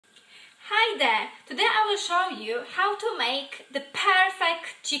Hi there! Today I will show you how to make the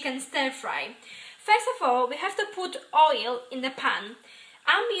perfect chicken stir fry. First of all, we have to put oil in the pan.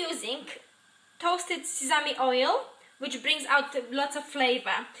 I'm using toasted sesame oil, which brings out lots of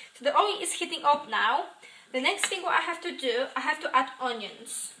flavor. So the oil is heating up now. The next thing what I have to do, I have to add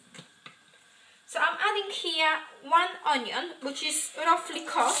onions. So I'm adding here 1 onion, which is roughly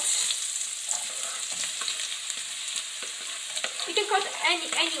cut. You can cut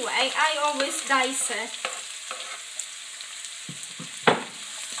anyway, I always dice it.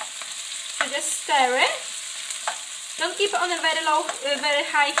 So just stir it. Don't keep it on a very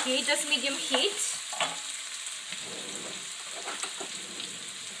high heat, just medium heat.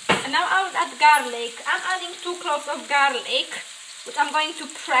 And now I will add garlic. I'm adding 2 cloves of garlic, which I'm going to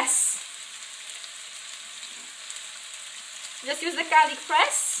press. Just use the garlic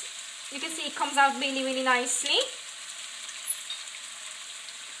press. You can see it comes out really nicely.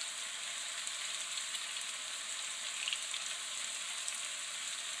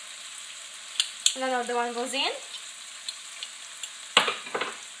 And another one goes in.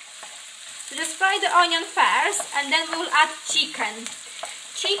 So just fry the onion first, and then we will add chicken.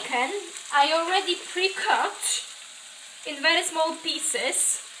 Chicken I already pre-cut in very small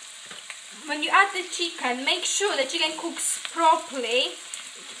pieces. When you add the chicken, make sure the chicken cooks properly,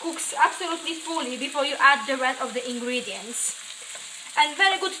 cooks absolutely fully before you add the rest of the ingredients. And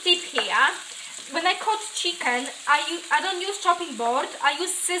very good tip here, when I cut chicken, I don't use chopping board, I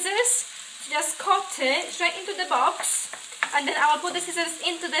use scissors. Just cut it straight into the box, and then I will put the scissors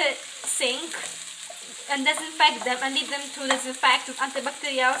into the sink and disinfect them and leave them to disinfect with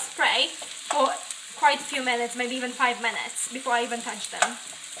antibacterial spray for quite a few minutes, maybe even 5 minutes before I even touch them.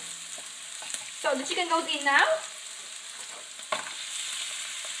 So the chicken goes in now.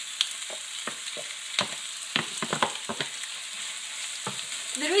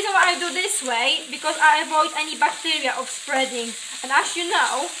 The reason why I do this way, because I avoid any bacteria of spreading. And as you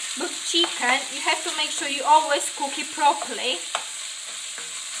know, with chicken, you have to make sure you always cook it properly.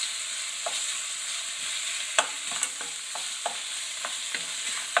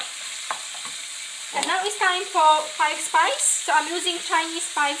 And now it's time for 5 spice. So I'm using Chinese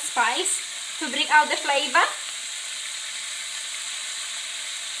 5 spice to bring out the flavor.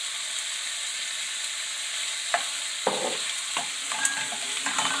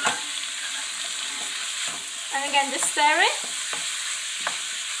 And again, just stir it.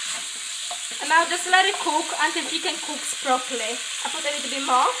 And now just let it cook until chicken cooks properly. I put a little bit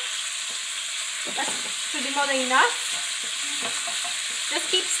more. That should be more than enough. Just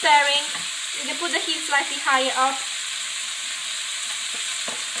keep stirring. You can put the heat slightly higher up.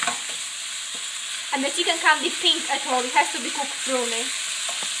 And the chicken can't be pink at all. It has to be cooked thoroughly.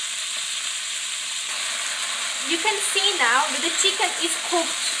 You can see now that the chicken is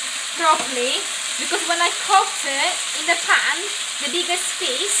cooked properly, because when I cooked it in the pan, the biggest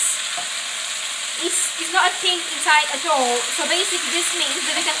piece is not a pink inside at all. So basically this means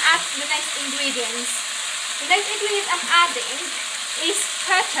that we can add the next ingredients. The next ingredient I'm adding is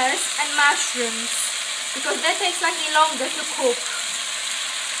peppers and mushrooms, because that takes slightly longer to cook.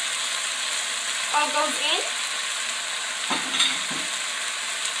 All goes in.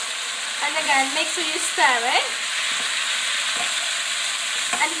 And again, make sure you stir it.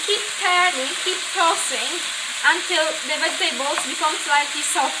 And keep turning, keep tossing until the vegetables become slightly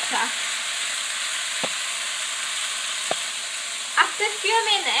softer. After a few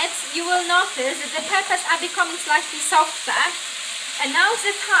minutes, you will notice that the peppers are becoming slightly softer, and now is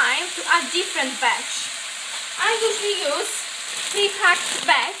the time to add different veg. I usually use pre-packed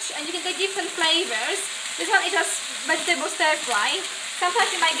veg, and you can get different flavors. This one is just vegetable stir fry. Sometimes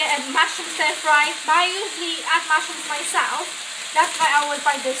you might get a mushroom stir fry, but I usually add mushrooms myself. That's why I will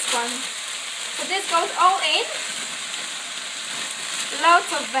buy this one. So this goes all in. Lots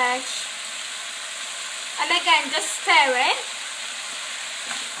of veg. And again, just stir it.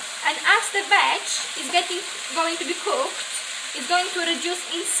 And as the veg is going to be cooked, it's going to reduce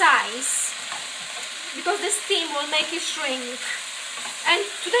in size, because the steam will make it shrink. And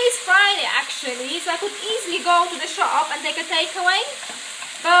today is Friday actually, so I could easily go to the shop and take a takeaway.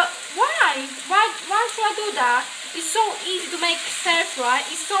 But why? Why should I do that? It's so easy to make stir fry.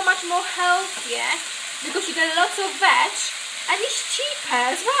 It's so much more healthier, because you get lots of veg and it's cheaper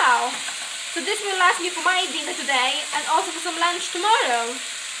as well. So this will last me for my dinner today and also for some lunch tomorrow.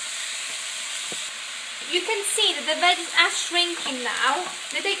 You can see that the veggies are shrinking now.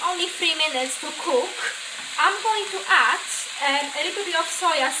 They take only 3 minutes to cook. I'm going to add a little bit of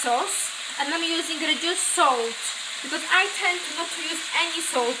soya sauce, and I'm using reduced salt, because I tend not to use any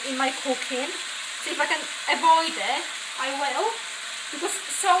salt in my cooking. So if I can avoid it, I will. because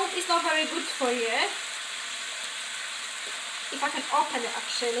salt is not very good for you. If I can open it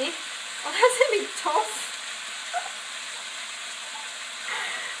actually. Oh, that's a bit tough.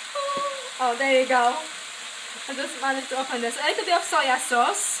 Oh, there you go. I just managed to open this. A little bit of soya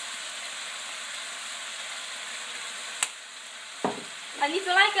sauce. And if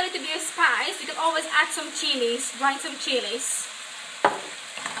you like a little bit of spice, you can always add some chilies, grind some chilies.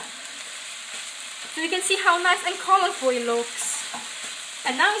 So you can see how nice and colorful it looks.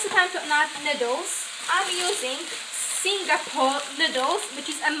 And now it's the time to add noodles. I'm using Singapore noodles, which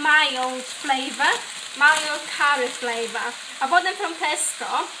is a mild flavor, mild curry flavor. I bought them from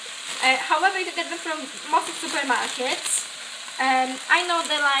Tesco. However, you can get them from most supermarkets. I know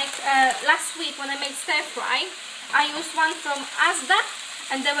that like last week when I made stir fry, I used one from Asda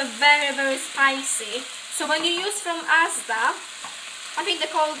and they were very, very spicy. So when you use from Asda, I think they're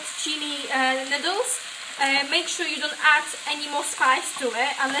called chili noodles, make sure you don't add any more spice to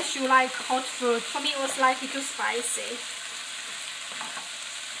it unless you like hot food. For me it was slightly too spicy.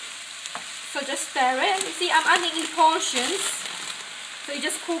 So just stir it. You see, I'm adding in portions, so it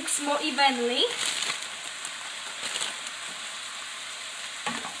just cooks more evenly.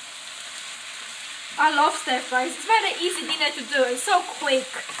 I love stir fries. It's very easy dinner to do. It's so quick,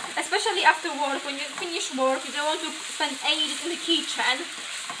 especially after work. When you finish work, you don't want to spend ages in the kitchen.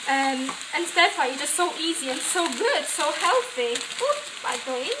 And stir fry is just so easy and so good, so healthy. Oop, by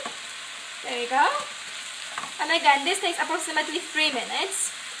going. There you go. And again, this takes approximately 3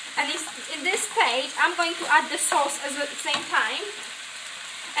 minutes. And in this stage, I'm going to add the sauce at the same time.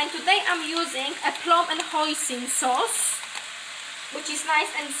 And today I'm using a plum and hoisin sauce, which is nice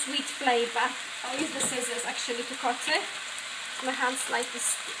and sweet flavor. I'll use the scissors actually to cut it. My hand's slightly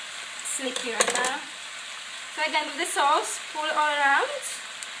slicky right now. So again, with the sauce, pull it all around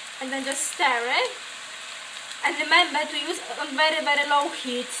and then just stir it. And remember to use it on very, very low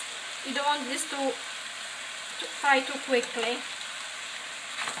heat. You don't want this to fry too quickly.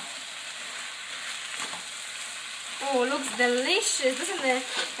 Oh, looks delicious, doesn't it?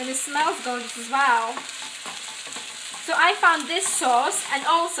 And it smells gorgeous as well. So I found this sauce and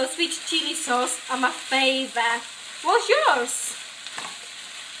also sweet chili sauce are my favorite. What's yours?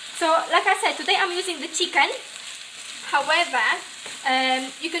 So like I said, today I'm using the chicken. However,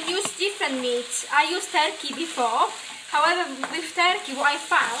 you can use different meat. I used turkey before. However, with turkey what I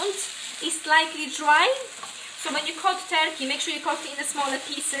found is slightly dry. So when you cut turkey, make sure you cut it in smaller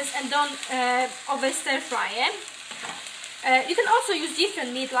pieces and don't over stir fry it. You can also use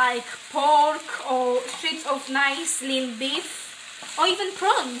different meat like pork or strips of nice lean beef or even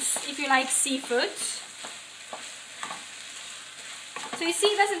prawns if you like seafood. So you see,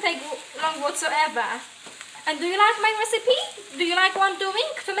 it doesn't take long whatsoever. And do you like my recipe? Do you like what I'm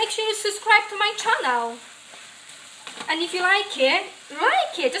doing? So make sure you subscribe to my channel. And if you like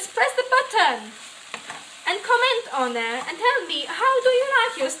it, just press the button and comment on it and tell me, how do you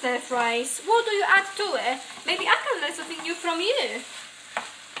like your stir fries? What do you add to it? Maybe I can learn something new from you,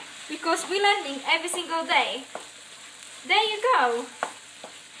 because we're learning every single day. There you go.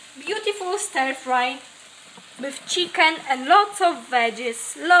 Beautiful stir fry with chicken and lots of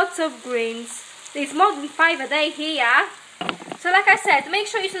veggies, lots of greens. There's more than 5 a day here. So like I said, make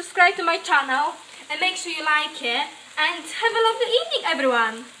sure you subscribe to my channel and make sure you like it, and have a lovely evening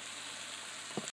everyone.